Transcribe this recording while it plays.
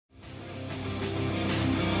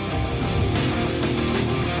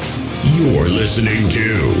You're listening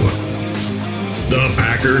to the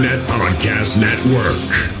Packernet Podcast Network.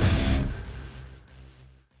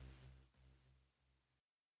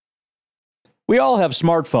 We all have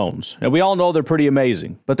smartphones, and we all know they're pretty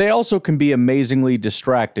amazing, but they also can be amazingly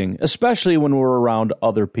distracting, especially when we're around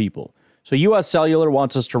other people. So US Cellular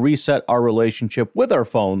wants us to reset our relationship with our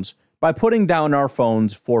phones by putting down our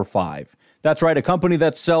phones for $5. That's right, a company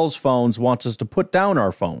that sells phones wants us to put down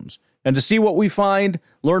our phones. And to see what we find,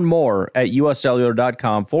 learn more at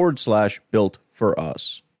uscellular.com/built for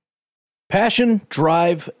us. Passion,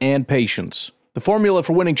 drive, and patience. The formula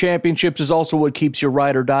for winning championships is also what keeps your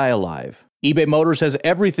ride or die alive. eBay Motors has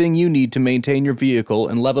everything you need to maintain your vehicle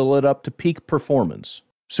and level it up to peak performance.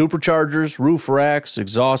 Superchargers, roof racks,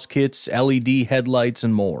 exhaust kits, LED headlights,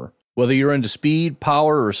 and more. Whether you're into speed,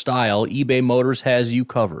 power, or style, eBay Motors has you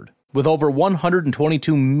covered. With over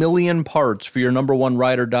 122 million parts for your number one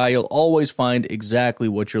ride or die, you'll always find exactly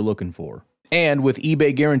what you're looking for. And with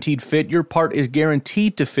eBay Guaranteed Fit, your part is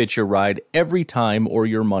guaranteed to fit your ride every time or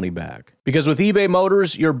your money back. Because with eBay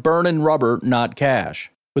Motors, you're burning rubber, not cash.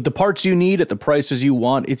 With the parts you need at the prices you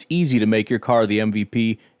want, it's easy to make your car the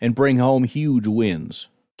MVP and bring home huge wins.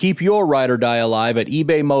 Keep your ride or die alive at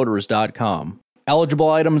ebaymotors.com. Eligible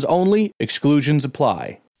items only, exclusions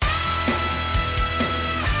apply.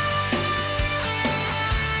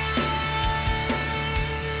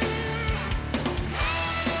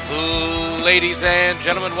 Ladies and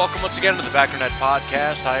gentlemen, welcome once again to the Packernet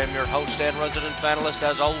Podcast. I am your host and resident fanalist,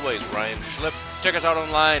 as always, Ryan Schlipp. Check us out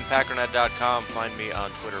online, packernet.com. Find me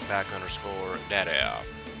on Twitter, pack_daddy.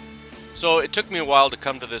 So it took me a while to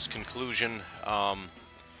come to this conclusion.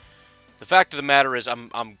 The fact of the matter is I'm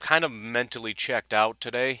kind of mentally checked out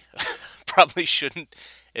today. Probably shouldn't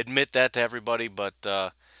admit that to everybody, but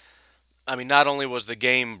I mean, not only was the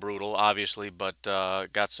game brutal, obviously, but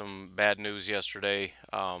got some bad news yesterday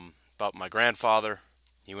about my grandfather.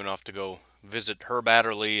 He went off to go visit Herb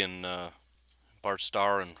Adderley and Bart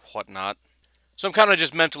Starr and whatnot. So I'm kind of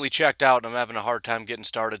just mentally checked out, and I'm having a hard time getting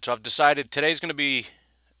started. So I've decided today's going to be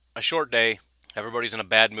a short day. Everybody's in a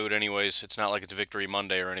bad mood anyways. It's not like it's Victory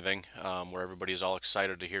Monday or anything, where everybody's all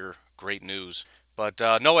excited to hear great news. But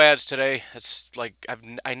no ads today. It's like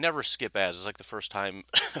I never skip ads. It's like the first time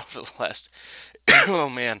over the last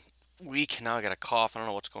week. Now I got a cough. I don't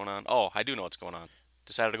know what's going on. Oh, I do know what's going on.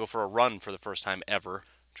 Decided to go for a run for the first time ever.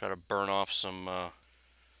 Try to burn off some,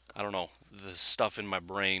 the stuff in my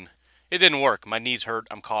brain. It didn't work. My knees hurt.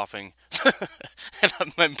 I'm coughing. And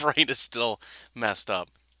my brain is still messed up.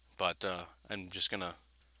 But I'm just going to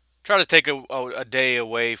try to take a day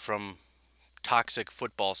away from toxic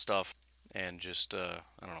football stuff and just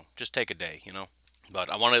take a day, you know. But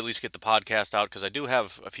I want to at least get the podcast out because I do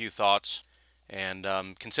have a few thoughts. And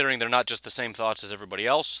considering they're not just the same thoughts as everybody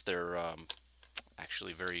else, they're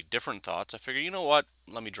actually very different thoughts. I figure, you know what?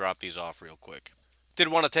 Let me drop these off real quick. Did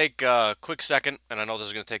want to take a quick second, and I know this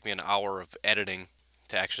is going to take me an hour of editing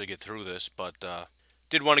to actually get through this, but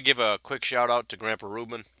did want to give a quick shout out to Grandpa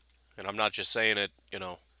Ruben. And I'm not just saying it,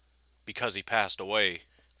 because he passed away,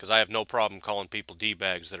 because I have no problem calling people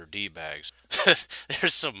D-bags that are D-bags.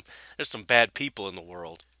 There's some bad people in the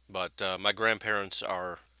world, but my grandparents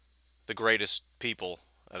are the greatest people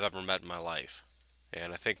I've ever met in my life.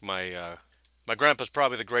 And I think my grandpa's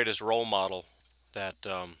probably the greatest role model that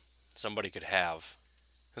somebody could have.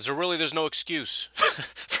 And so really there's no excuse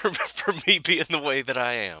for me being the way that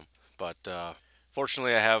I am. But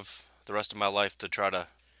fortunately I have the rest of my life to try to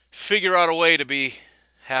figure out a way to be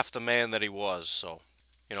half the man that he was. So,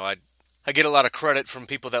 I get a lot of credit from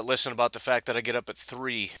people that listen about the fact that I get up at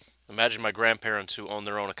 3. Imagine my grandparents who own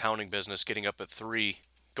their own accounting business getting up at 3,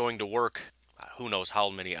 going to work, who knows how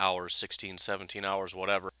many hours, 16, 17 hours,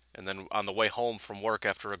 whatever. And then on the way home from work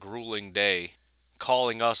after a grueling day,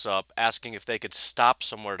 calling us up, asking if they could stop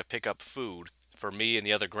somewhere to pick up food for me and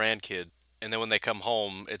the other grandkid. And then when they come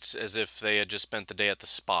home, it's as if they had just spent the day at the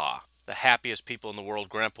spa. The happiest people in the world.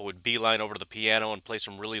 Grandpa would beeline over to the piano and play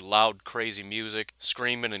some really loud, crazy music,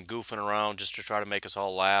 screaming and goofing around just to try to make us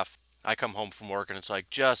all laugh. I come home from work and it's like,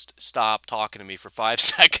 just stop talking to me for 5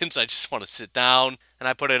 seconds. I just want to sit down. And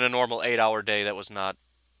I put in a normal 8-hour day that was not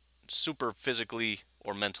super physically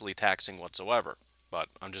or mentally taxing whatsoever. But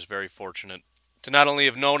I'm just very fortunate to not only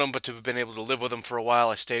have known him, but to have been able to live with him for a while.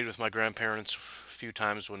 I stayed with my grandparents a few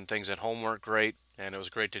times when things at home weren't great, and it was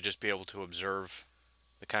great to just be able to observe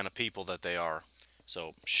the kind of people that they are.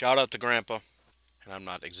 So, shout out to Grandpa, and I'm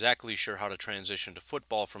not exactly sure how to transition to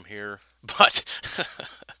football from here, but,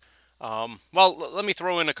 let me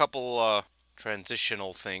throw in a couple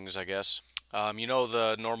transitional things, I guess.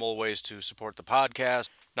 The normal ways to support the podcast.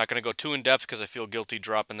 Not going to go too in-depth because I feel guilty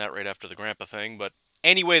dropping that right after the Grandpa thing, but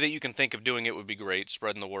Any way that you can think of doing it would be great,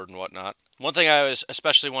 spreading the word and whatnot. One thing I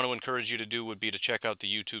especially want to encourage you to do would be to check out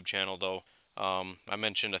the YouTube channel, though. I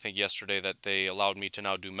mentioned, I think yesterday, that they allowed me to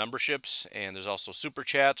now do memberships, and there's also super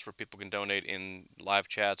chats where people can donate in live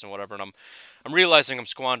chats and whatever. And I'm realizing I'm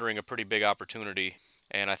squandering a pretty big opportunity,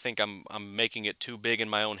 and I think I'm making it too big in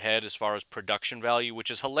my own head as far as production value,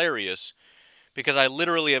 which is hilarious because I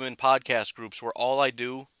literally am in podcast groups where all I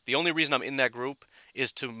do, the only reason I'm in that group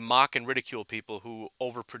is to mock and ridicule people who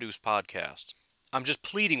overproduce podcasts. I'm just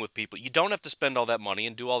pleading with people. You don't have to spend all that money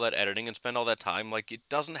and do all that editing and spend all that time. Like, it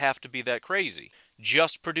doesn't have to be that crazy.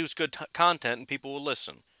 Just produce good content and people will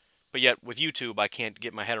listen. But yet, with YouTube, I can't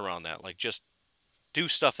get my head around that. Like, just do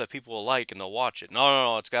stuff that people will like and they'll watch it.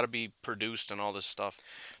 No, it's got to be produced and all this stuff.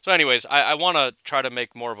 So anyways, I want to try to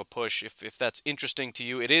make more of a push if that's interesting to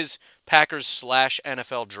you. It is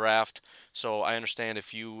Packers/NFL draft, so I understand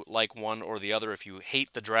if you like one or the other. If you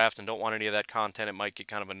hate the draft and don't want any of that content, it might get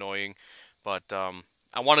kind of annoying. But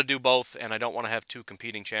I want to do both, and I don't want to have two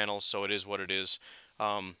competing channels, so it is what it is.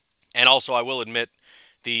 And also, I will admit,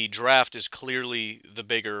 the draft is clearly the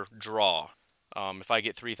bigger draw. If I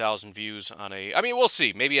get 3,000 views on I mean, we'll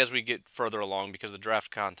see. Maybe as we get further along, because the draft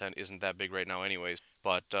content isn't that big right now anyways.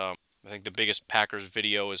 But I think the biggest Packers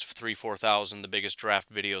video is 4,000. The biggest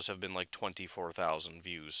draft videos have been like 24,000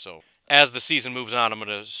 views. So as the season moves on, I'm going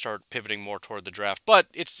to start pivoting more toward the draft. But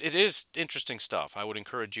it is interesting stuff. I would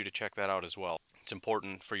encourage you to check that out as well. It's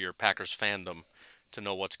important for your Packers fandom to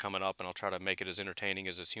know what's coming up, and I'll try to make it as entertaining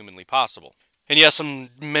as is humanly possible. And yes, I'm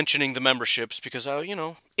mentioning the memberships because,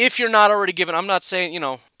 if you're not already given, I'm not saying,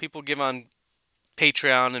 people give on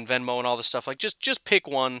Patreon and Venmo and all this stuff. Like, just pick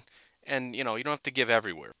one, and, you don't have to give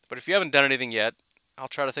everywhere. But if you haven't done anything yet, I'll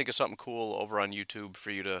try to think of something cool over on YouTube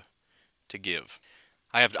for you to give.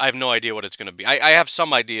 I have no idea what it's going to be. I have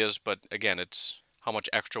some ideas, but again, it's how much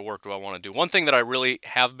extra work do I want to do. One thing that I really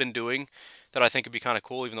have been doing that I think would be kind of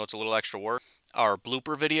cool, even though it's a little extra work, are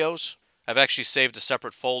blooper videos. I've actually saved a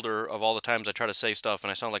separate folder of all the times I try to say stuff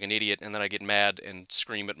and I sound like an idiot and then I get mad and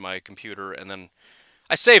scream at my computer and then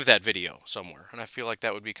I save that video somewhere. And I feel like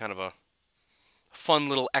that would be kind of a fun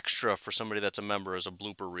little extra for somebody that's a member as a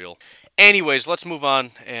blooper reel. Anyways, let's move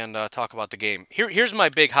on and talk about the game. Here's my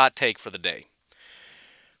big hot take for the day.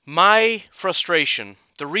 My frustration,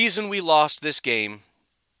 the reason we lost this game,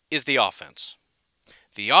 is the offense.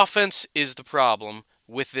 The offense is the problem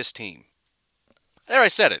with this team. There, I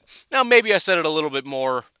said it. Now, maybe I said it a little bit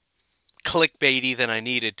more clickbaity than I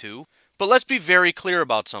needed to, but let's be very clear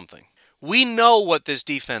about something. We know what this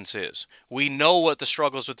defense is. We know what the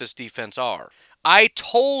struggles with this defense are. I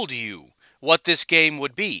told you what this game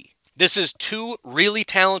would be. This is two really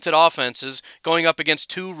talented offenses going up against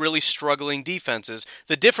two really struggling defenses.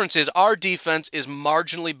 The difference is our defense is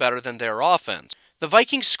marginally better than their offense. The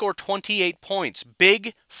Vikings score 28 points.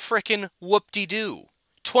 Big frickin' whoop-de-doo.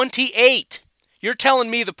 28! You're telling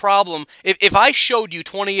me the problem, if I showed you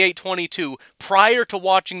 28-22 prior to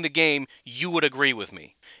watching the game, you would agree with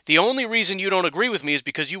me. The only reason you don't agree with me is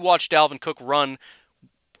because you watched Dalvin Cook run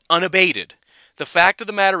unabated. The fact of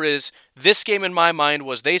the matter is, this game in my mind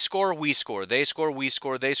was they score, we score, they score, we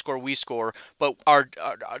score, they score, we score. But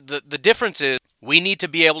the difference is we need to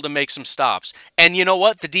be able to make some stops. And you know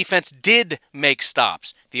what? The defense did make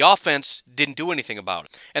stops. The offense didn't do anything about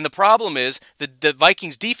it. And the problem is the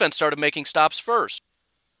Vikings defense started making stops first.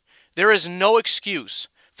 There is no excuse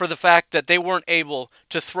for the fact that they weren't able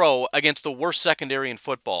to throw against the worst secondary in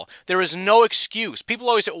football. There is no excuse. People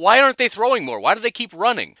always say, why aren't they throwing more? Why do they keep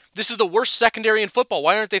running? This is the worst secondary in football.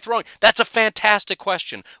 Why aren't they throwing? That's a fantastic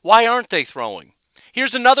question. Why aren't they throwing?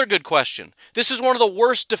 Here's another good question. This is one of the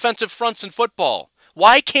worst defensive fronts in football.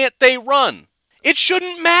 Why can't they run? It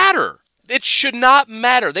shouldn't matter. It should not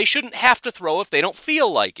matter. They shouldn't have to throw if they don't feel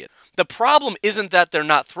like it. The problem isn't that they're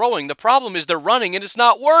not throwing. The problem is they're running and it's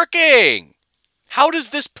not working. How does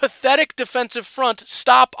this pathetic defensive front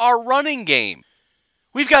stop our running game?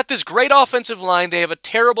 We've got this great offensive line. They have a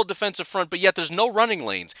terrible defensive front, but yet there's no running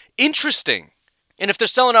lanes. Interesting. And if they're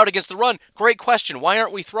selling out against the run, great question. Why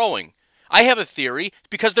aren't we throwing? I have a theory,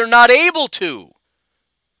 because they're not able to.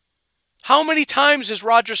 How many times is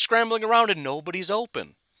Rodgers scrambling around and nobody's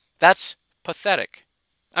open? That's pathetic.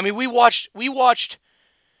 I mean, we watched.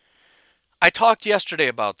 I talked yesterday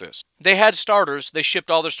about this. They had starters. They shipped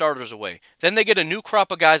all their starters away. Then they get a new crop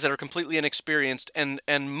of guys that are completely inexperienced, and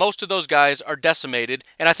most of those guys are decimated,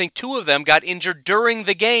 and I think two of them got injured during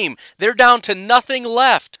the game. They're down to nothing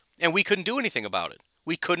left, and we couldn't do anything about it.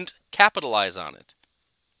 We couldn't capitalize on it.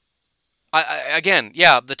 Again,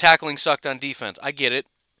 the tackling sucked on defense. I get it.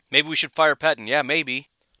 Maybe we should fire Pettin. Yeah, maybe.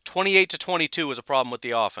 28-22 is a problem with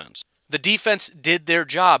the offense. The defense did their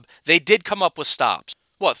job. They did come up with stops.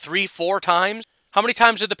 What, 3, 4 times? How many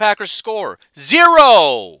times did the Packers score?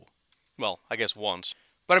 0! Well, I guess once.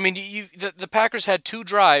 But, I mean, the Packers had 2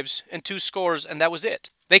 drives and 2 scores, and that was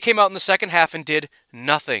it. They came out in the second half and did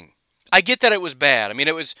nothing. I get that it was bad. I mean,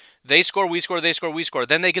 it was they score, we score, they score, we score.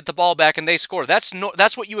 Then they get the ball back and they score. That's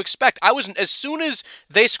what you expect. As soon as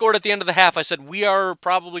they scored at the end of the half, I said, we are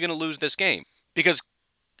probably going to lose this game. Because,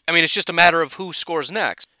 I mean, it's just a matter of who scores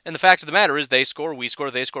next. And the fact of the matter is they score, we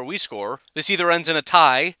score, they score, we score. This either ends in a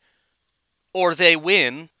tie, or they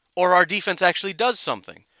win, or our defense actually does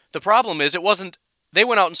something. The problem is they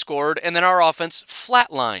went out and scored, and then our offense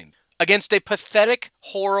flatlined against a pathetic,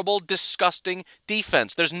 horrible, disgusting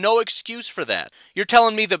defense. There's no excuse for that. You're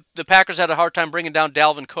telling me the Packers had a hard time bringing down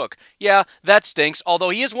Dalvin Cook. Yeah, that stinks, although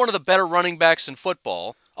he is one of the better running backs in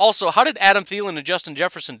football. Also, how did Adam Thielen and Justin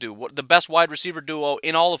Jefferson do? The best wide receiver duo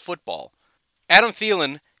in all of football. Adam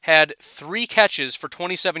Thielen had 3 catches for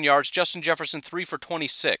 27 yards, Justin Jefferson 3 for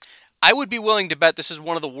 26. I would be willing to bet this is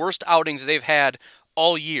one of the worst outings they've had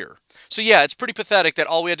all year. So yeah, it's pretty pathetic that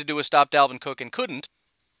all we had to do was stop Dalvin Cook and couldn't.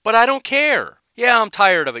 But I don't care. Yeah, I'm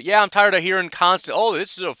tired of it. Yeah, I'm tired of hearing constant,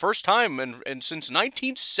 this is the first time since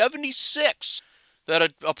 1976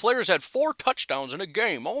 that a player's had 4 touchdowns in a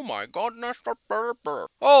game. Oh my goodness.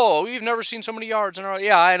 Oh, we've never seen so many yards in a row.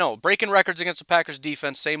 Yeah, I know. Breaking records against the Packers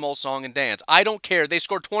defense, same old song and dance. I don't care. They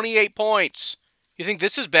scored 28 points. You think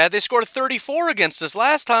this is bad? They scored 34 against us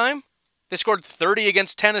last time. They scored 30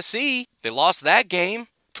 against Tennessee. They lost that game.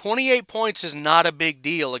 28 points is not a big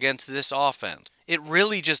deal against this offense. It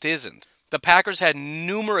really just isn't. The Packers had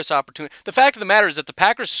numerous opportunities. The fact of the matter is that the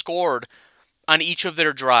Packers scored on each of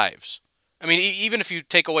their drives. I mean, even if you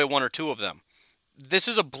take away 1 or 2 of them, this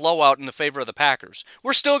is a blowout in the favor of the Packers.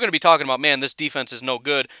 We're still going to be talking about, man, this defense is no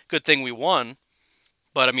good. Good thing we won.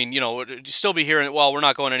 But, I mean, you'd still be hearing, well, we're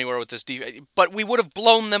not going anywhere with this defense. But we would have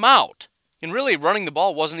blown them out. And really, running the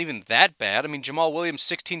ball wasn't even that bad. I mean, Jamal Williams,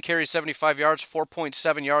 16 carries, 75 yards,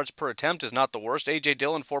 4.7 yards per attempt is not the worst. A.J.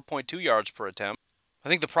 Dillon, 4.2 yards per attempt. I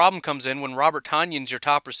think the problem comes in when Robert Tonyan's your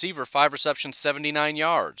top receiver, 5 receptions, 79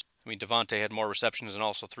 yards. I mean, Devontae had more receptions and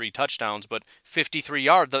also 3 touchdowns, but 53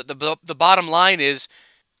 yards. The bottom line is,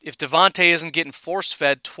 if Devontae isn't getting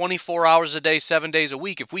force-fed 24 hours a day, 7 days a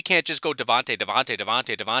week, if we can't just go Devontae,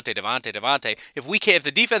 if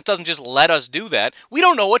the defense doesn't just let us do that, we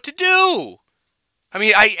don't know what to do. I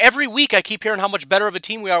mean, every week I keep hearing how much better of a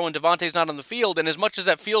team we are when Devontae's not on the field, and as much as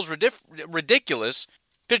that feels ridiculous,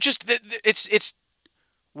 it's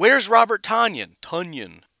where's Robert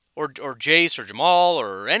Tonyan, or Jace, or Jamal,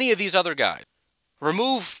 or any of these other guys?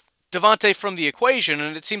 Remove Devontae from the equation,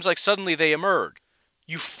 and it seems like suddenly they emerge.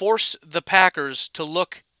 You force the Packers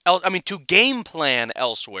to game plan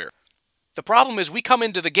elsewhere. The problem is we come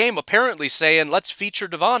into the game apparently saying, let's feature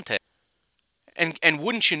Devontae. And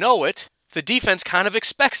wouldn't you know it, the defense kind of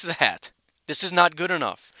expects that. This is not good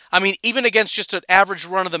enough. I mean, even against just an average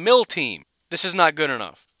run-of-the-mill team, this is not good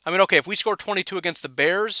enough. I mean, okay, if we score 22 against the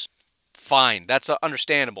Bears, fine, that's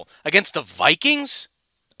understandable. Against the Vikings?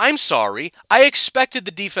 I'm sorry, I expected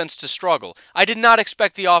the defense to struggle. I did not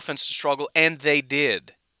expect the offense to struggle, and they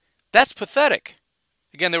did. That's pathetic.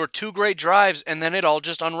 Again, there were 2 great drives, and then it all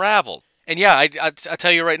just unraveled. And yeah, I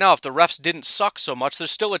tell you right now, if the refs didn't suck so much, there's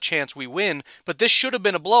still a chance we win, but this should have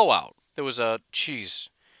been a blowout. There was the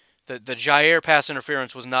Jair pass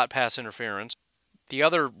interference was not pass interference. The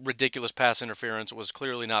other ridiculous pass interference was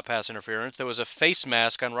clearly not pass interference. There was a face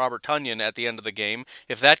mask on Robert Tonyan at the end of the game.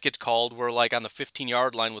 If that gets called, we're like on the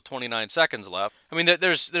 15-yard line with 29 seconds left. I mean,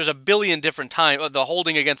 there's a billion different times. The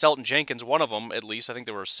holding against Elton Jenkins, one of them at least, I think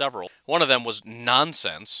there were several. One of them was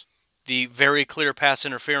nonsense. The very clear pass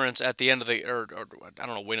interference at the end of or I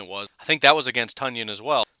don't know when it was. I think that was against Tonyan as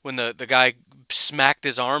well. When the guy smacked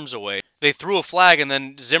his arms away. They threw a flag, and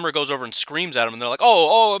then Zimmer goes over and screams at him, and they're like,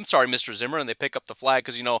 oh, I'm sorry, Mr. Zimmer, and they pick up the flag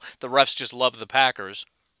because, the refs just love the Packers.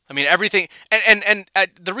 I mean, everything, and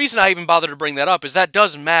the reason I even bother to bring that up is that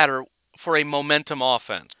does matter for a momentum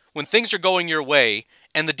offense. When things are going your way,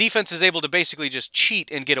 and the defense is able to basically just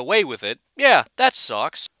cheat and get away with it, yeah, that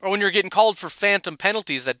sucks. Or when you're getting called for phantom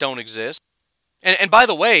penalties that don't exist. And by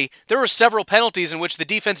the way, there were several penalties in which the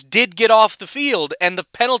defense did get off the field, and the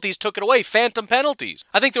penalties took it away, phantom penalties.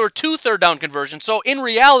 I think there were 2 third-down conversions, so in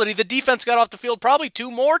reality, the defense got off the field probably 2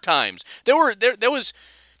 more times. There was,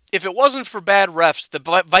 if it wasn't for bad refs,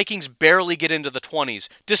 the Vikings barely get into the 20s,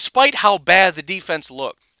 despite how bad the defense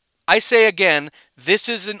looked. I say again, this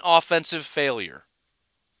is an offensive failure.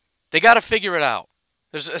 They got to figure it out.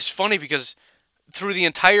 It's funny because through the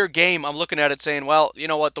entire game, I'm looking at it saying, well, you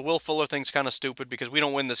know what, the Will Fuller thing's kind of stupid because we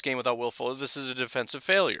don't win this game without Will Fuller. This is a defensive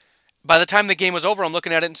failure. by the time the game was over, I'm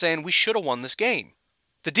looking at it and saying, we should have won this game.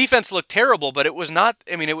 The defense looked terrible, but it was not,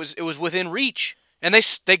 it was within reach. And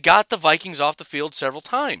they got the Vikings off the field several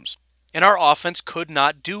times. And our offense could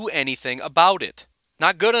not do anything about it.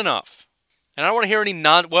 Not good enough. And I don't want to hear any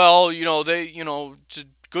it's a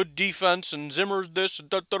good defense and Zimmer's this.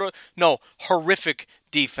 No, horrific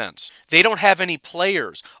defense. They don't have any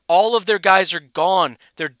players. All of their guys are gone.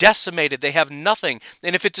 They're decimated. They have nothing.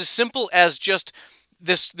 And if it's as simple as just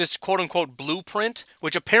this quote-unquote blueprint,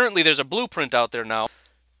 which apparently there's a blueprint out there now,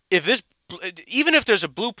 even if there's a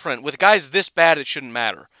blueprint with guys this bad, it shouldn't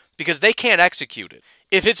matter because they can't execute it.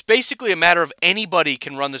 If it's basically a matter of anybody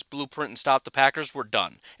can run this blueprint and stop the Packers, we're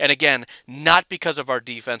done. And again, not because of our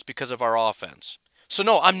defense, because of our offense. So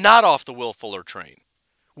no, I'm not off the Will Fuller train.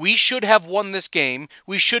 We should have won this game.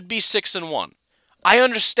 We should be 6-1. I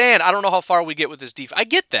understand. I don't know how far we get with this defense. I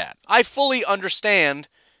get that. I fully understand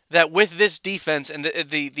that with this defense and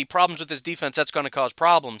the problems with this defense, that's going to cause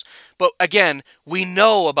problems. But again, we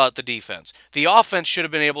know about the defense. The offense should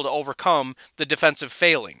have been able to overcome the defensive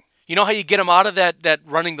failing. You know how you get them out of that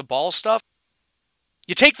running the ball stuff?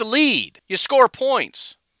 You take the lead. You score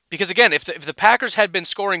points. Because again, if the Packers had been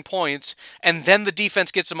scoring points and then the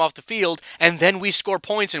defense gets them off the field and then we score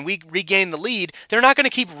points and we regain the lead, they're not going to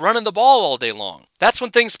keep running the ball all day long. That's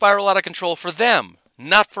when things spiral out of control for them,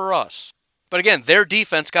 not for us. But again, their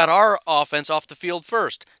defense got our offense off the field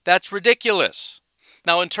first. That's ridiculous.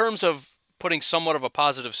 Now, in terms of putting somewhat of a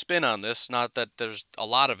positive spin on this, not that there's a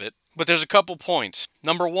lot of it, but there's a couple points.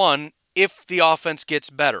 Number one, if the offense gets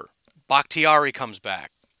better, Bakhtiari comes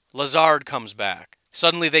back, Lazard comes back.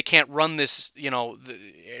 Suddenly they can't run this,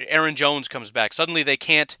 Aaron Jones comes back. Suddenly they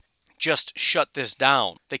can't just shut this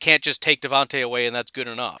down. They can't just take Devontae away and that's good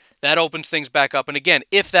enough. That opens things back up. And again,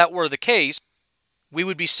 if that were the case, we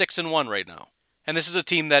would be 6-1 right now. And this is a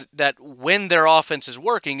team that when their offense is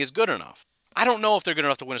working is good enough. I don't know if they're good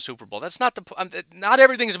enough to win a Super Bowl. That's not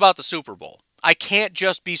everything's about the Super Bowl. I can't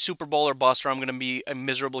just be Super Bowl or bust or I'm going to be a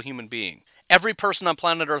miserable human being. Every person on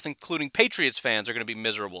planet Earth, including Patriots fans, are going to be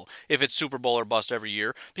miserable if it's Super Bowl or bust every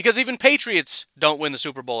year because even Patriots don't win the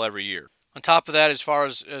Super Bowl every year. On top of that, as far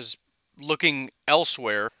as looking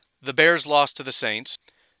elsewhere, the Bears lost to the Saints.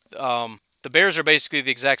 The Bears are basically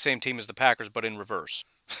the exact same team as the Packers, but in reverse.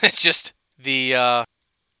 It's just the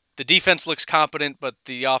defense looks competent, but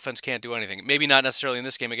the offense can't do anything. Maybe not necessarily in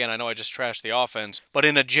this game. Again, I know I just trashed the offense, but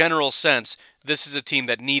in a general sense, this is a team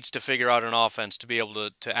that needs to figure out an offense to be able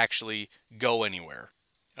to actually go anywhere.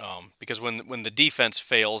 Because when the defense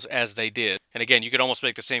fails, as they did, and again, you could almost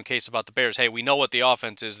make the same case about the Bears. Hey, we know what the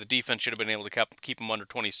offense is. The defense should have been able to keep them under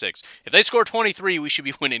 26. If they score 23, we should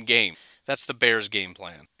be winning game. That's the Bears' game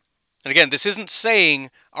plan. And again, this isn't saying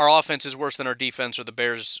our offense is worse than our defense or the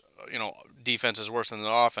Bears' defense is worse than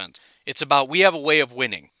their offense. It's about we have a way of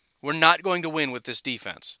winning. We're not going to win with this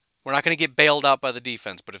defense. We're not going to get bailed out by the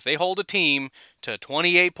defense. But if they hold a team to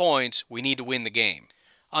 28 points, we need to win the game.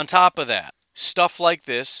 On top of that, stuff like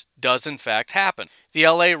this does in fact happen. The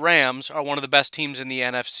LA Rams are one of the best teams in the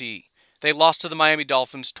NFC. They lost to the Miami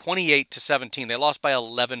Dolphins 28-17. They lost by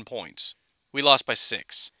 11 points. We lost by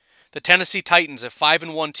 6. The Tennessee Titans, a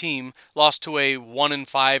 5-1 team, lost to a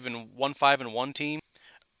 1-5-1 team.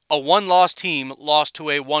 A one-loss team lost to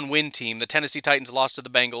a one-win team. The Tennessee Titans lost to the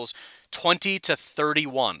Bengals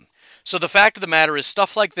 20-31. So the fact of the matter is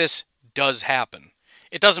stuff like this does happen.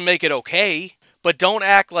 It doesn't make it okay, but don't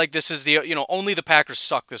act like this is only the Packers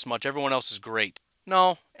suck this much. Everyone else is great.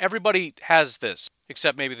 No, everybody has this,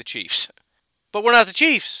 except maybe the Chiefs. But we're not the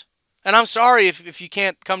Chiefs. And I'm sorry if you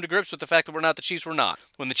can't come to grips with the fact that we're not the Chiefs, we're not.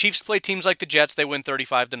 When the Chiefs play teams like the Jets, they win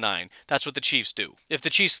 35-9. That's what the Chiefs do. If the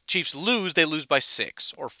Chiefs lose, they lose by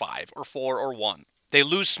 6 or 5 or 4 or 1. They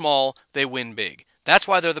lose small, they win big. That's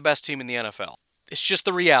why they're the best team in the NFL. It's just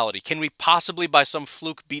the reality. Can we possibly, by some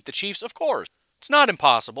fluke, beat the Chiefs? Of course. It's not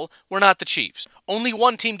impossible. We're not the Chiefs. Only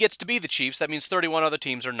one team gets to be the Chiefs. That means 31 other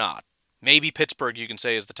teams are not. Maybe Pittsburgh, you can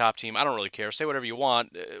say, is the top team. I don't really care. Say whatever you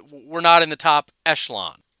want. We're not in the top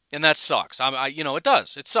echelon. And that sucks. It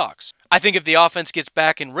does. It sucks. I think if the offense gets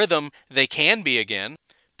back in rhythm, they can be again.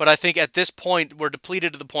 But I think at this point, we're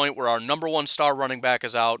depleted to the point where our number 1 star running back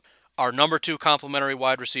is out. Our number 2 complimentary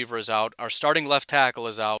wide receiver is out. Our starting left tackle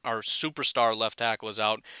is out. Our superstar left tackle is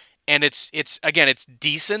out. And it's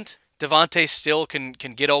decent. Devontae still can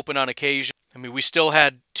get open on occasion. I mean, we still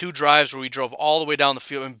had 2 drives where we drove all the way down the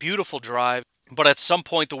field. And beautiful drive. But at some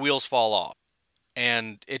point, the wheels fall off.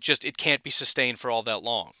 And it can't be sustained for all that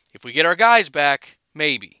long. If we get our guys back,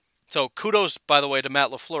 maybe. So kudos, by the way, to Matt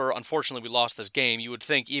LaFleur. Unfortunately, we lost this game. You would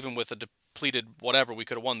think even with a depleted whatever, we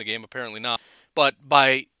could have won the game. Apparently not. But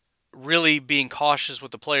by really being cautious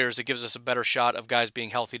with the players, it gives us a better shot of guys being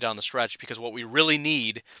healthy down the stretch, because what we really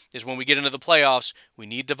need is when we get into the playoffs, we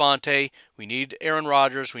need Devontae, we need Aaron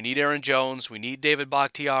Rodgers, we need Aaron Jones, we need David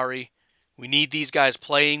Bakhtiari. We need these guys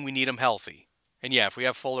playing, we need them healthy. And yeah, if we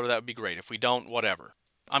have Fuller, that would be great. If we don't, whatever.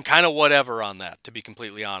 I'm kind of whatever on that, to be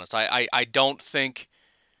completely honest. I don't think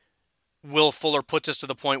Will Fuller puts us to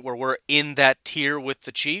the point where we're in that tier with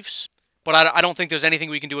the Chiefs. But I don't think there's anything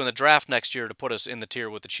we can do in the draft next year to put us in the tier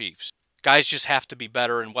with the Chiefs. Guys just have to be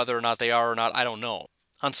better, and whether or not they are or not, I don't know.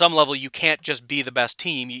 On some level, you can't just be the best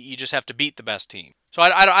team. You just have to beat the best team. So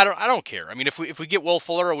I don't care. I mean, if we get Will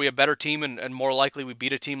Fuller, are we a better team and more likely we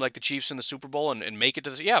beat a team like the Chiefs in the Super Bowl and make it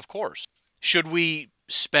to the... Yeah, of course. Should we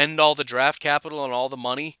spend all the draft capital and all the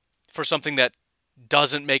money for something that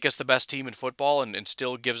doesn't make us the best team in football and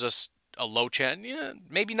still gives us a low chance? Yeah,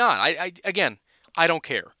 maybe not. Again, I don't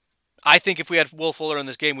care. I think if we had Will Fuller in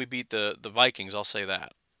this game, we beat the Vikings. I'll say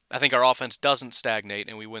that. I think our offense doesn't stagnate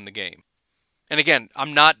and we win the game. And again,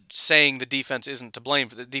 I'm not saying the defense isn't to blame.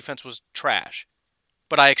 The defense was trash.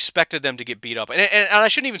 But I expected them to get beat up. And I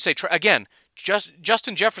shouldn't even say, again,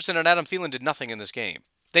 Justin Jefferson and Adam Thielen did nothing in this game.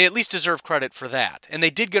 They at least deserve credit for that. And they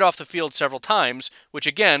did get off the field several times, which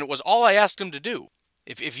again was all I asked them to do.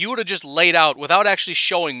 If you would have just laid out, without actually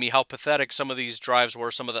showing me how pathetic some of these drives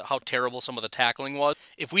were, how terrible some of the tackling was,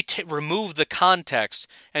 if we remove the context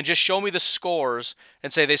and just show me the scores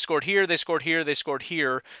and say they scored here, they scored here, they scored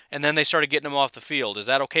here, and then they started getting them off the field, is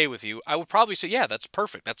that okay with you? I would probably say, yeah, that's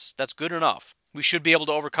perfect. That's good enough. We should be able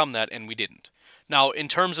to overcome that, and we didn't. Now, in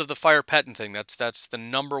terms of the Fire Pettin thing, that's the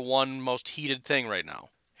number one most heated thing right now.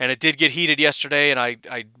 And it did get heated yesterday, and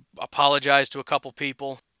I apologized to a couple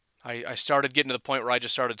people. I started getting to the point where I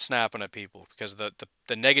just started snapping at people because the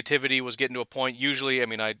negativity was getting to a point. Usually, I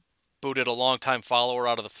mean, I booted a longtime follower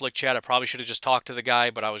out of the Flick chat. I probably should have just talked to the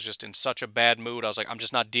guy, but I was just in such a bad mood. I was like, I'm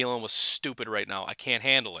just not dealing with stupid right now. I can't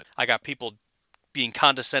handle it. I got people being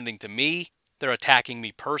condescending to me. They're attacking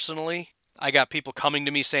me personally. I got people coming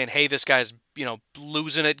to me saying, hey, this guy's,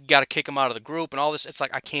 losing it. Got to kick him out of the group and all this. It's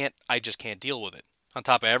like, I just can't deal with it. On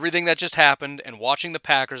top of everything that just happened and watching the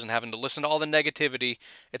Packers and having to listen to all the negativity,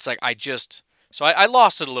 it's like So I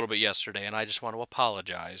lost it a little bit yesterday, and I just want to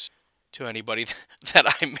apologize to anybody that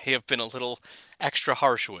I may have been a little extra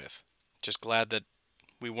harsh with. Just glad that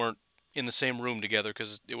we weren't in the same room together,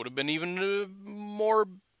 because it would have been even a more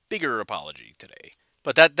bigger apology today.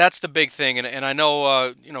 But that's the big thing, and I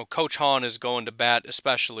know Coach Hahn is going to bat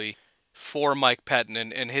especially for Mike Pettin,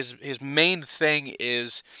 and his main thing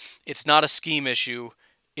is it's not a scheme issue,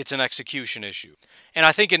 it's an execution issue. And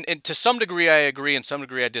I think to some degree I agree, and some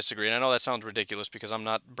degree I disagree. And I know that sounds ridiculous because I'm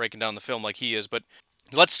not breaking down the film like he is, but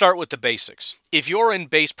let's start with the basics. If you're in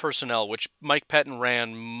base personnel, which Mike Pettin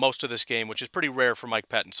ran most of this game, which is pretty rare for Mike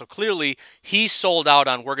Pettin, so clearly he sold out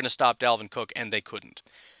on we're going to stop Dalvin Cook, and they couldn't.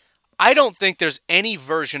 I don't think there's any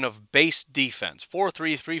version of base defense,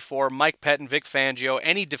 4-3-3-4, Mike Pettin, Vic Fangio,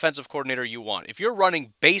 any defensive coordinator you want. If you're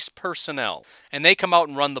running base personnel and they come out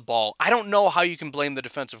and run the ball, I don't know how you can blame the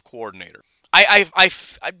defensive coordinator.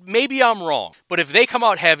 Maybe I'm wrong, but if they come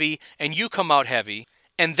out heavy and you come out heavy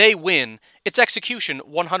and they win, it's execution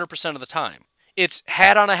 100% of the time. It's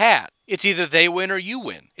hat on a hat. It's either they win or you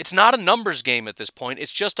win. It's not a numbers game at this point.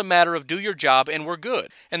 It's just a matter of do your job and we're good.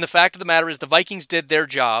 And the fact of the matter is the Vikings did their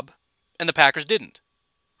job and the Packers didn't,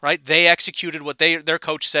 right? They executed what their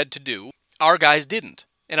coach said to do. Our guys didn't.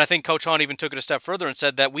 And I think Coach Hahn even took it a step further and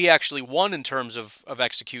said that we actually won in terms of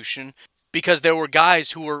execution because there were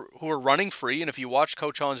guys who were running free. And if you watch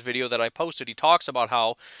Coach Hahn's video that I posted, he talks about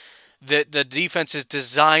how the defense is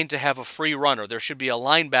designed to have a free runner. There should be a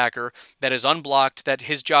linebacker that is unblocked, that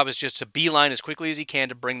his job is just to beeline as quickly as he can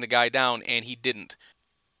to bring the guy down, and he didn't.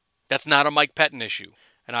 That's not a Mike Pettin issue.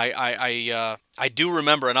 And I do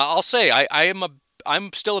remember, and I'll say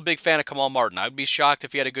I'm still a big fan of Kamal Martin. I'd be shocked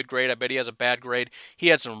if he had a good grade. I bet he has a bad grade. He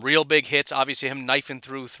had some real big hits. Obviously, him knifing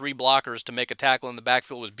through 3 blockers to make a tackle in the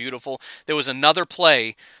backfield was beautiful. There was another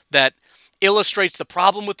play that illustrates the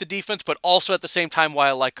problem with the defense, but also at the same time why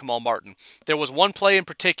I like Kamal Martin. There was one play in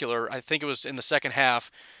particular, I think it was in the second half,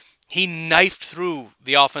 he knifed through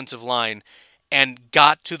the offensive line and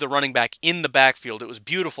got to the running back in the backfield. It was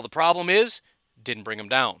beautiful. The problem is, didn't bring him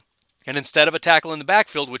down. And instead of a tackle in the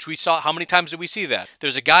backfield, which we saw, how many times did we see that?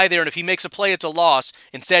 There's a guy there, and if he makes a play, it's a loss.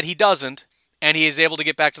 Instead, he doesn't, and he is able to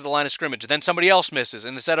get back to the line of scrimmage. Then somebody else misses,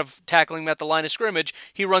 and instead of tackling him at the line of scrimmage,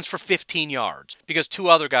 he runs for 15 yards because 2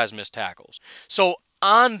 other guys missed tackles. So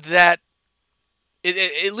on that,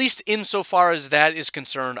 at least insofar as that is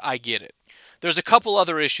concerned, I get it. There's a couple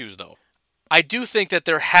other issues, though. I do think that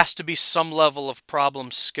there has to be some level of problem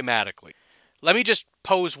schematically. Let me just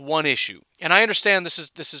pose one issue. And I understand this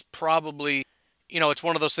is probably, it's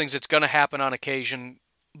one of those things that's going to happen on occasion.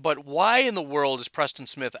 But why in the world is Preston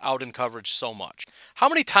Smith out in coverage so much? How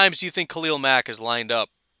many times do you think Khalil Mack is lined up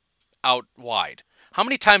out wide? How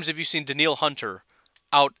many times have you seen Danielle Hunter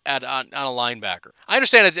out on a linebacker? I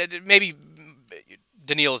understand maybe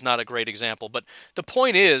Danielle is not a great example, but the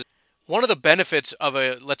point is, one of the benefits of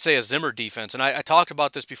let's say a Zimmer defense, and I talked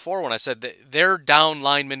about this before when I said that their down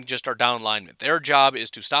linemen just are down linemen. Their job is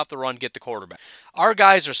to stop the run, get the quarterback. Our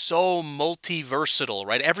guys are so multi-versatile,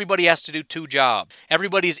 right? Everybody has to do two jobs.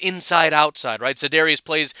 Everybody's inside, outside, right? Za'Darius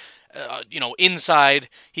plays, inside.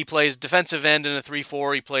 He plays defensive end in a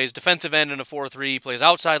 3-4. He plays defensive end in a 4-3. He plays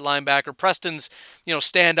outside linebacker. Preston's,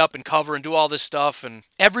 stand up and cover and do all this stuff. And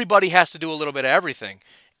everybody has to do a little bit of everything.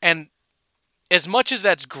 And as much as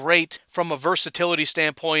that's great from a versatility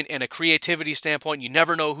standpoint and a creativity standpoint, you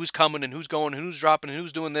never know who's coming and who's going and who's dropping and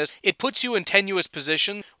who's doing this. It puts you in tenuous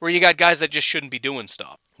position where you got guys that just shouldn't be doing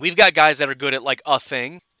stuff. We've got guys that are good at like a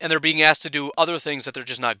thing, and they're being asked to do other things that they're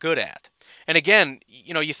just not good at. And again,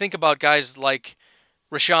 you think about guys like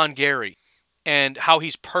Rashawn Gary and how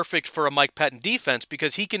he's perfect for a Mike Pettin defense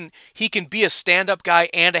because he can be a stand-up guy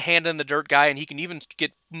and a hand-in-the-dirt guy, and he can even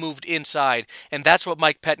get moved inside, and that's what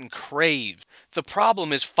Mike Pettin craves. The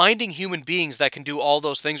problem is finding human beings that can do all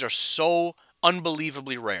those things are so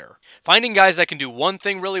unbelievably rare. Finding guys that can do one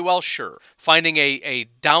thing really well, sure. Finding a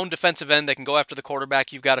down defensive end that can go after the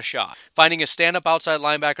quarterback, you've got a shot. Finding a stand-up outside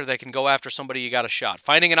linebacker that can go after somebody, you got a shot.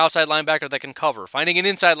 Finding an outside linebacker that can cover. Finding an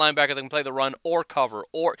inside linebacker that can play the run or cover.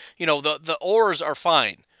 Or, the ors are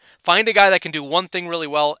fine. Find a guy that can do one thing really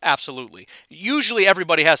well, absolutely. Usually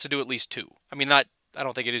everybody has to do at least two. I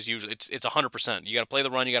don't think it is usually. It's 100%. You got to play the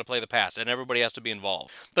run, you got to play the pass, and everybody has to be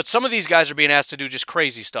involved. But some of these guys are being asked to do just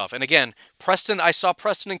crazy stuff. And again, I saw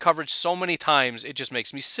Preston in coverage so many times, it just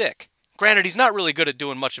makes me sick. Granted, he's not really good at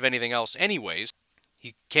doing much of anything else anyways.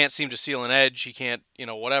 He can't seem to seal an edge. He can't,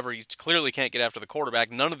 whatever. He clearly can't get after the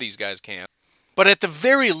quarterback. None of these guys can. But at the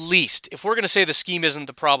very least, if we're going to say the scheme isn't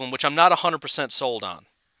the problem, which I'm not 100% sold on,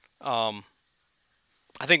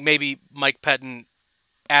 I think maybe Mike Pettin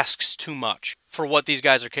asks too much for what these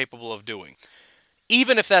guys are capable of doing.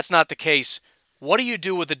 Even if that's not the case, what do you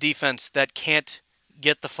do with a defense that can't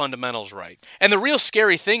get the fundamentals right? And the real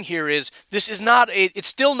scary thing here is it's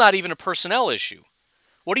still not even a personnel issue.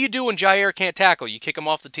 What do you do when Jair can't tackle? You kick him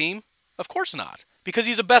off the team? Of course not. Because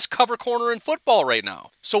he's the best cover corner in football right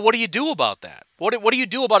now. So what do you do about that? What do you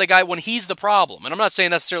do about a guy when he's the problem? And I'm not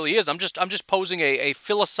saying necessarily he is. I'm just posing a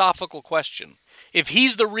philosophical question. If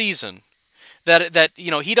he's the reason that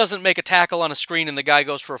he doesn't make a tackle on a screen and the guy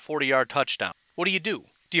goes for a 40-yard touchdown, what do you do?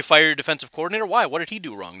 Do you fire your defensive coordinator? Why? What did he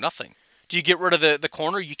do wrong? Nothing. Do you get rid of the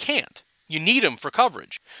corner? You can't. You need him for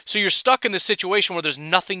coverage. So you're stuck in this situation where there's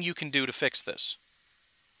nothing you can do to fix this.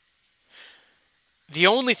 The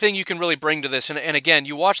only thing you can really bring to this, and again,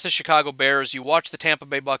 you watch the Chicago Bears, you watch the Tampa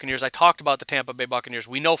Bay Buccaneers. I talked about the Tampa Bay Buccaneers.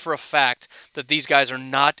 We know for a fact that these guys are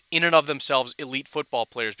not in and of themselves elite football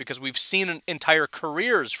players because we've seen entire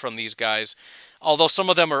careers from these guys, although some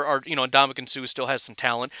of them are Ndamukong Suh still has some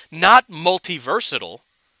talent. Not multi-versatile.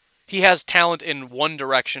 He has talent in one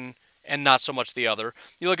direction and not so much the other.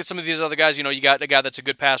 You look at some of these other guys, you got a guy that's a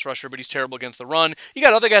good pass rusher, but he's terrible against the run. You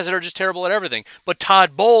got other guys that are just terrible at everything. But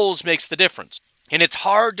Todd Bowles makes the difference. And it's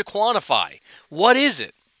hard to quantify. What is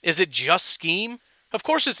it? Is it just scheme? Of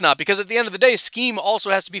course it's not, because at the end of the day, scheme also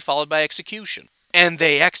has to be followed by execution. And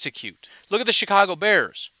they execute. Look at the Chicago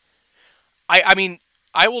Bears. I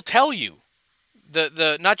will tell you,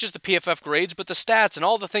 the not just the PFF grades, but the stats and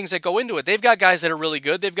all the things that go into it. They've got guys that are really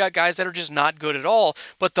good. They've got guys that are just not good at all.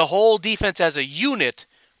 But the whole defense as a unit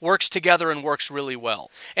works together and works really well.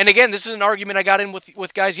 And again, this is an argument I got in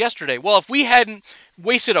with guys yesterday. Well, if we hadn't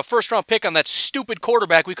wasted a first-round pick on that stupid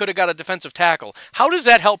quarterback, we could have got a defensive tackle. How does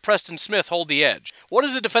that help Preston Smith hold the edge? What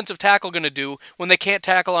is a defensive tackle going to do when they can't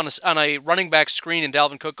tackle on a running back screen and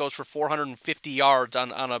Dalvin Cook goes for 450 yards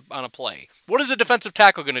on a play? What is a defensive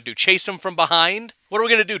tackle going to do? Chase him from behind? What are we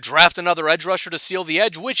going to do? Draft another edge rusher to seal the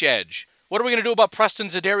edge? Which edge? What are we going to do about Preston,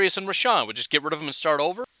 Za'Darius, and Rashawn? We just get rid of them and start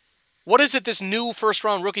over? What is it this new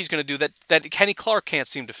first-round rookie is going to do that Kenny Clark can't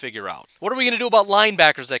seem to figure out? What are we going to do about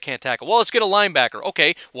linebackers that can't tackle? Well, let's get a linebacker.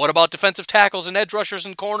 Okay, what about defensive tackles and edge rushers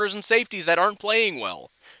and corners and safeties that aren't playing well?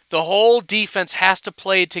 The whole defense has to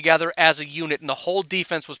play together as a unit, and the whole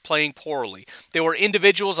defense was playing poorly. There were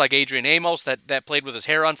individuals like Adrian Amos that played with his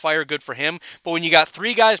hair on fire, good for him. But when you got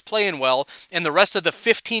 3 guys playing well, and the rest of the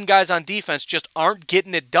 15 guys on defense just aren't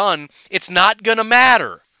getting it done, it's not going to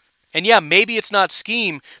matter. And yeah, maybe it's not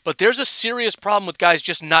scheme, but there's a serious problem with guys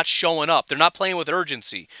just not showing up. They're not playing with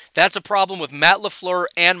urgency. That's a problem with Matt LaFleur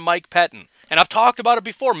and Mike Pettin. And I've talked about it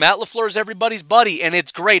before. Matt LaFleur is everybody's buddy, and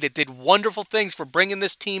it's great. It did wonderful things for bringing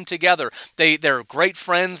this team together. They're great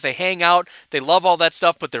friends. They hang out. They love all that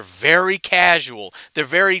stuff, but they're very casual. They're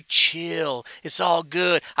very chill. It's all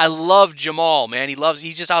good. I love Jamal, man.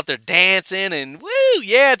 He's just out there dancing and woo,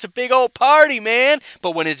 yeah, it's a big old party, man.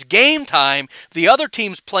 But when it's game time, the other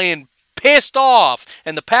team's playing pissed off,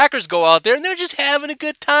 and the Packers go out there and they're just having a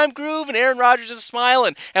good time groove, and Aaron Rodgers is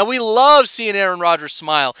smiling, and we love seeing Aaron Rodgers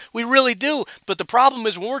smile. We really do. But the problem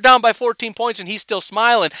is when we're down by 14 points and he's still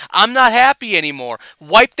smiling, I'm not happy anymore.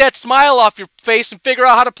 Wipe that smile off your face and figure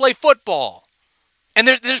out how to play football. And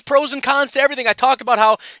there's pros and cons to everything. I talked about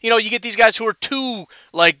how, you get these guys who are too,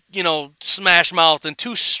 smash mouth and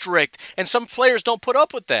too strict, and some players don't put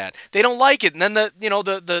up with that. They don't like it, and then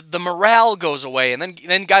the morale goes away, and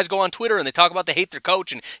then guys go on Twitter and they talk about they hate their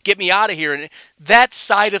coach and get me out of here, and that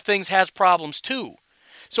side of things has problems too.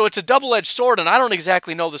 So it's a double-edged sword, and I don't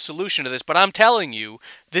exactly know the solution to this, but I'm telling you,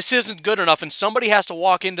 this isn't good enough, and somebody has to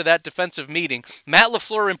walk into that defensive meeting. Matt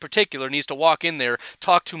LaFleur in particular needs to walk in there,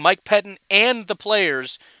 talk to Mike Pettin and the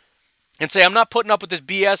players, and say, I'm not putting up with this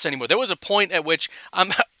BS anymore. There was a point at which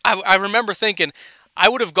I remember thinking I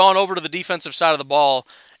would have gone over to the defensive side of the ball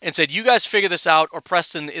and said, you guys figure this out, or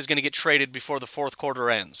Preston is going to get traded before the fourth quarter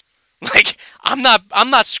ends. I'm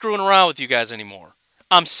not screwing around with you guys anymore.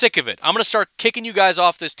 I'm sick of it. I'm going to start kicking you guys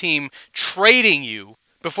off this team, trading you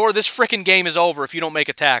before this frickin' game is over if you don't make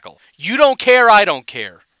a tackle. You don't care, I don't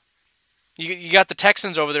care. You got the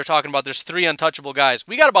Texans over there talking about there's 3 untouchable guys.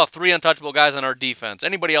 We got about 3 untouchable guys on our defense.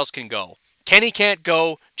 Anybody else can go. Kenny can't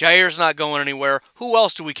go. Jair's not going anywhere. Who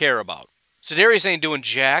else do we care about? Sedarius ain't doing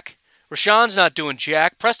jack. Rashawn's not doing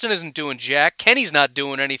jack. Preston isn't doing jack. Kenny's not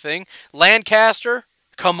doing anything. Lancaster,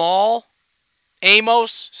 Kamal,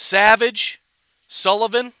 Amos, Savage,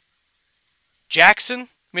 Sullivan, Jackson. I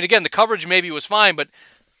mean, again, the coverage maybe was fine, but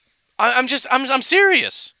I'm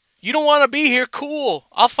serious. You don't want to be here? Cool.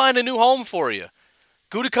 I'll find a new home for you.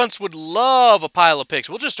 Gutekunst would love a pile of picks.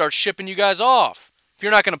 We'll just start shipping you guys off. If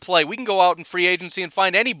you're not going to play, we can go out in free agency and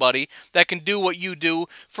find anybody that can do what you do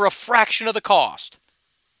for a fraction of the cost.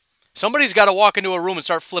 Somebody's got to walk into a room and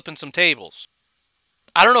start flipping some tables.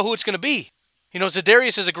 I don't know who it's going to be.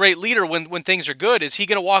 Za'Darius is a great leader when things are good. Is he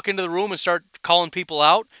going to walk into the room and start calling people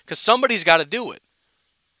out? Because somebody's got to do it.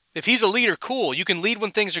 If he's a leader, cool. You can lead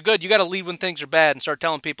when things are good. You got to lead when things are bad and start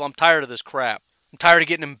telling people, I'm tired of this crap. I'm tired of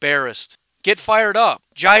getting embarrassed. Get fired up.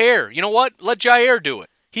 Jair, you know what? Let Jair do it.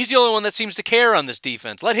 He's the only one that seems to care on this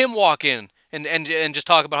defense. Let him walk in and just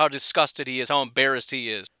talk about how disgusted he is, how embarrassed he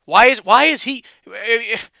is. Why is he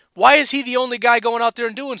the only guy going out there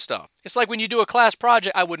and doing stuff? It's like when you do a class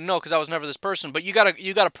project. I wouldn't know because I was never this person, but you got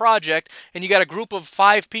a project and you got a group of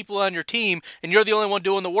 5 people on your team and you're the only one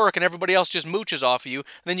doing the work and everybody else just mooches off of you.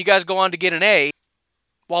 And then you guys go on to get an A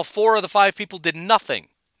while 4 of the 5 people did nothing.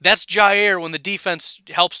 That's Jair when the defense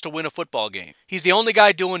helps to win a football game. He's the only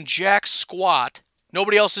guy doing jack squat.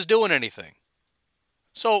 Nobody else is doing anything.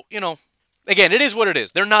 So, again, it is what it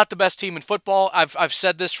is. They're not the best team in football. I've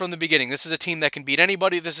said this from the beginning. This is a team that can beat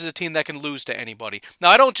anybody. This is a team that can lose to anybody. Now,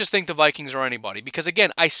 I don't just think the Vikings are anybody because,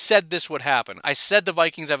 again, I said this would happen. I said the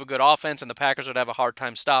Vikings have a good offense and the Packers would have a hard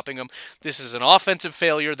time stopping them. This is an offensive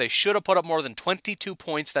failure. They should have put up more than 22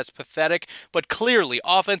 points. That's pathetic. But clearly,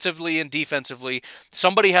 offensively and defensively,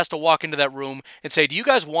 somebody has to walk into that room and say, do you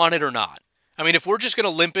guys want it or not? I mean, if we're just going to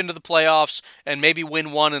limp into the playoffs and maybe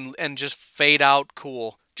win one and just fade out,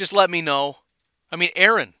 cool. Just let me know. I mean,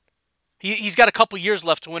 Aaron, he's got a couple years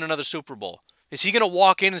left to win another Super Bowl. Is he going to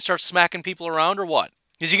walk in and start smacking people around or what?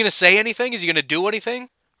 Is he going to say anything? Is he going to do anything?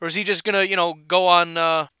 Or is he just going to, go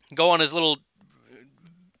on his little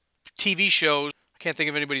TV shows? I can't think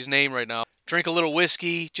of anybody's name right now. Drink a little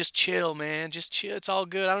whiskey. Just chill, man. Just chill. It's all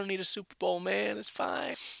good. I don't need a Super Bowl, man. It's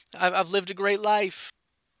fine. I've lived a great life.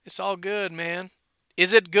 It's all good, man.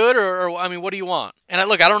 Is it good or I mean, what do you want? And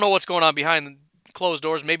I don't know what's going on behind the closed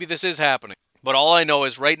doors. Maybe this is happening. But all I know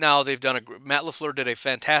is right now Matt LaFleur did a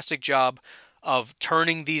fantastic job of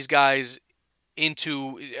turning these guys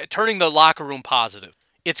turning the locker room positive.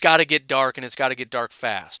 It's got to get dark, and it's got to get dark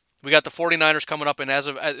fast. We got the 49ers coming up, and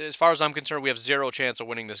as far as I'm concerned, we have 0 chance of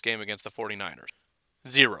winning this game against the 49ers.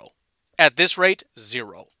 0. At this rate,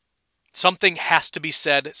 0. Something has to be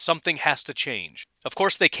said. Something has to change. Of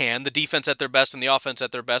course they can. The defense at their best and the offense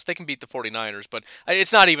at their best, they can beat the 49ers, but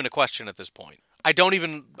it's not even a question at this point. I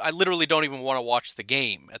literally don't even want to watch the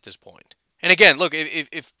game at this point. And again, look,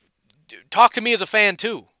 if talk to me as a fan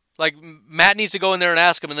too. Like, Matt needs to go in there and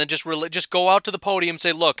ask him, and then just go out to the podium and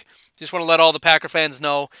say, look, just want to let all the Packer fans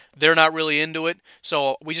know they're not really into it,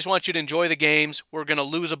 so we just want you to enjoy the games. We're going to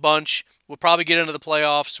lose a bunch. We'll probably get into the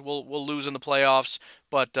playoffs. We'll lose in the playoffs,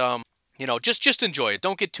 but Just enjoy it.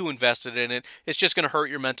 Don't get too invested in it. It's just going to hurt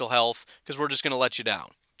your mental health because we're just going to let you down.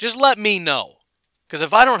 Just let me know. Because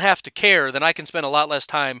if I don't have to care, then I can spend a lot less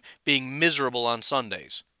time being miserable on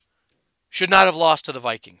Sundays. Should not have lost to the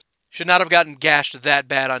Vikings. Should not have gotten gashed that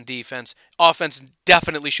bad on defense. Offense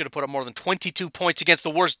definitely should have put up more than 22 points against the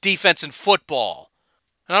worst defense in football.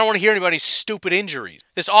 And I don't want to hear anybody's stupid injuries.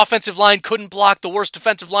 This offensive line couldn't block the worst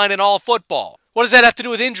defensive line in all of football. What does that have to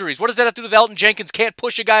do with injuries? What does that have to do with Elton Jenkins can't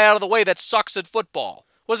push a guy out of the way that sucks at football?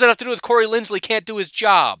 What does that have to do with Corey Linsley can't do his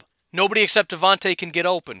job? Nobody except Devontae can get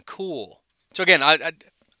open. Cool. So again,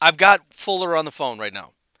 I've got Fuller on the phone right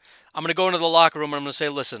now. I'm going to go into the locker room and I'm going to say,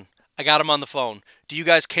 listen, I got him on the phone. Do you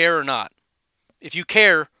guys care or not? If you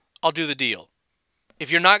care, I'll do the deal.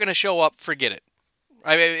 If you're not going to show up, forget it.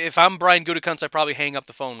 If I'm Brian Gutekunst, I probably hang up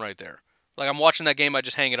the phone right there. Like I'm watching that game, I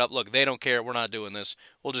just hang it up. Look, they don't care. We're not doing this.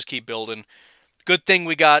 We'll just keep building. Good thing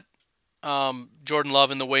we got Jordan Love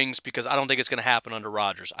in the wings because I don't think it's going to happen under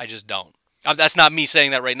Rodgers. I just don't. That's not me saying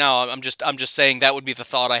that right now. I'm just saying that would be the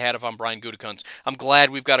thought I had if I'm Brian Gutekunst. I'm glad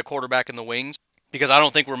we've got a quarterback in the wings because I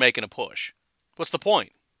don't think we're making a push. What's the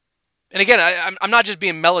point? And again, I'm not just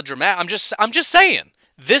being melodramatic. I'm just saying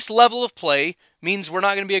this level of play means we're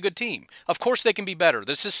not going to be a good team. Of course they can be better.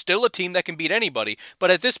 This is still a team that can beat anybody, but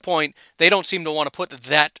at this point, they don't seem to want to put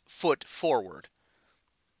that foot forward.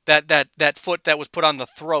 That foot that was put on the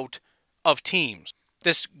throat of teams.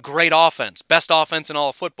 This great offense, best offense in all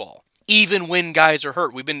of football. Even when guys are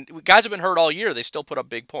hurt. Guys have been hurt all year, they still put up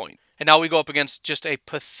big points. And now we go up against just a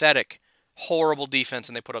pathetic, horrible defense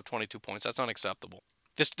and they put up 22 points. That's unacceptable.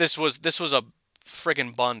 This was a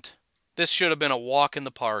friggin' bunt. This should have been a walk in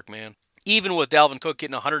the park, man. Even with Dalvin Cook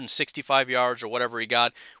getting 165 yards or whatever he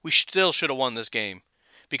got, we still should have won this game.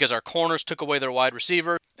 Because our corners took away their wide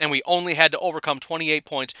receiver, and we only had to overcome 28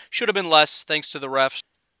 points. Should have been less, thanks to the refs.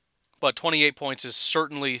 But 28 points is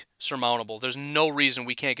certainly surmountable. There's no reason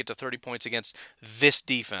we can't get to 30 points against this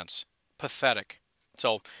defense. Pathetic.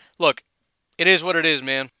 So, look, it is what it is,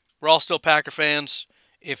 man. We're all still Packer fans.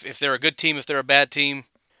 If they're a good team, if they're a bad team,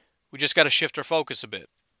 we just got to shift our focus a bit.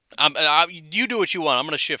 You do what you want. I'm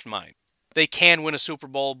going to shift mine. They can win a Super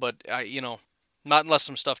Bowl, but, not unless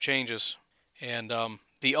some stuff changes. And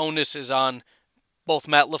the onus is on both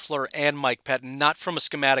Matt LaFleur and Mike Pettin, not from a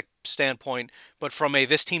schematic standpoint, but from a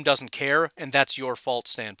this team doesn't care, and that's your fault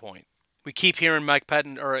standpoint. We keep hearing Matt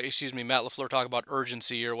LaFleur talk about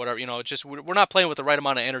urgency or whatever. It's just we're not playing with the right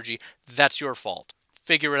amount of energy. That's your fault.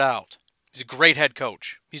 Figure it out. He's a great head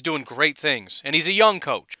coach. He's doing great things, and he's a young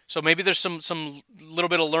coach. So maybe there's some little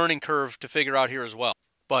bit of learning curve to figure out here as well.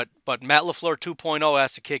 But Matt LaFleur 2.0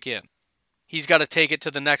 has to kick in. He's got to take it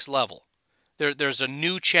to the next level. There's a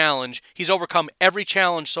new challenge. He's overcome every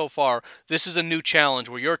challenge so far. This is a new challenge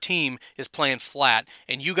where your team is playing flat,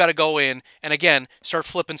 and you got to go in and, again, start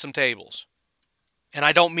flipping some tables. And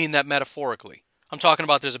I don't mean that metaphorically. I'm talking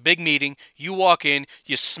about there's a big meeting, you walk in,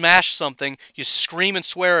 you smash something, you scream and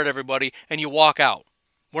swear at everybody, and you walk out.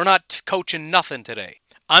 We're not coaching nothing today.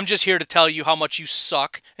 I'm just here to tell you how much you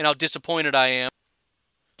suck and how disappointed I am.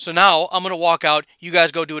 So now I'm going to walk out. You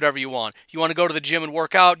guys go do whatever you want. You want to go to the gym and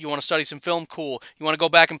work out? You want to study some film? Cool. You want to go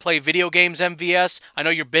back and play video games, MVS? I know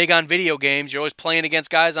you're big on video games. You're always playing against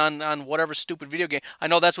guys on whatever stupid video game. I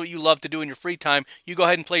know that's what you love to do in your free time. You go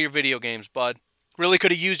ahead and play your video games, bud. Really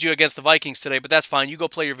could have used you against the Vikings today, but that's fine. You go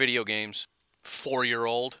play your video games,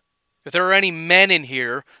 4-year-old. If there are any men in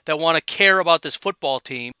here that want to care about this football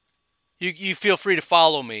team, you feel free to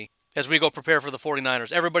follow me as we go prepare for the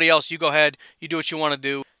 49ers. Everybody else, you go ahead. You do what you want to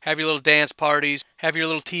do. Have your little dance parties. Have your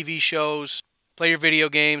little TV shows. Play your video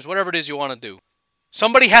games. Whatever it is you want to do.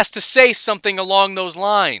 Somebody has to say something along those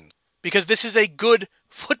lines because this is a good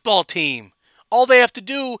football team. All they have to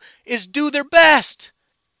do is do their best.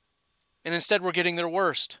 And instead we're getting their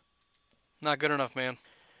worst. Not good enough, man.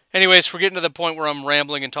 Anyways, we're getting to the point where I'm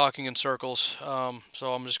rambling and talking in circles.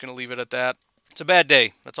 So I'm just going to leave it at that. It's a bad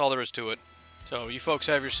day. That's all there is to it. So you folks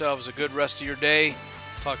have yourselves a good rest of your day.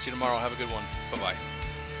 Talk to you tomorrow. Have a good one. Bye-bye.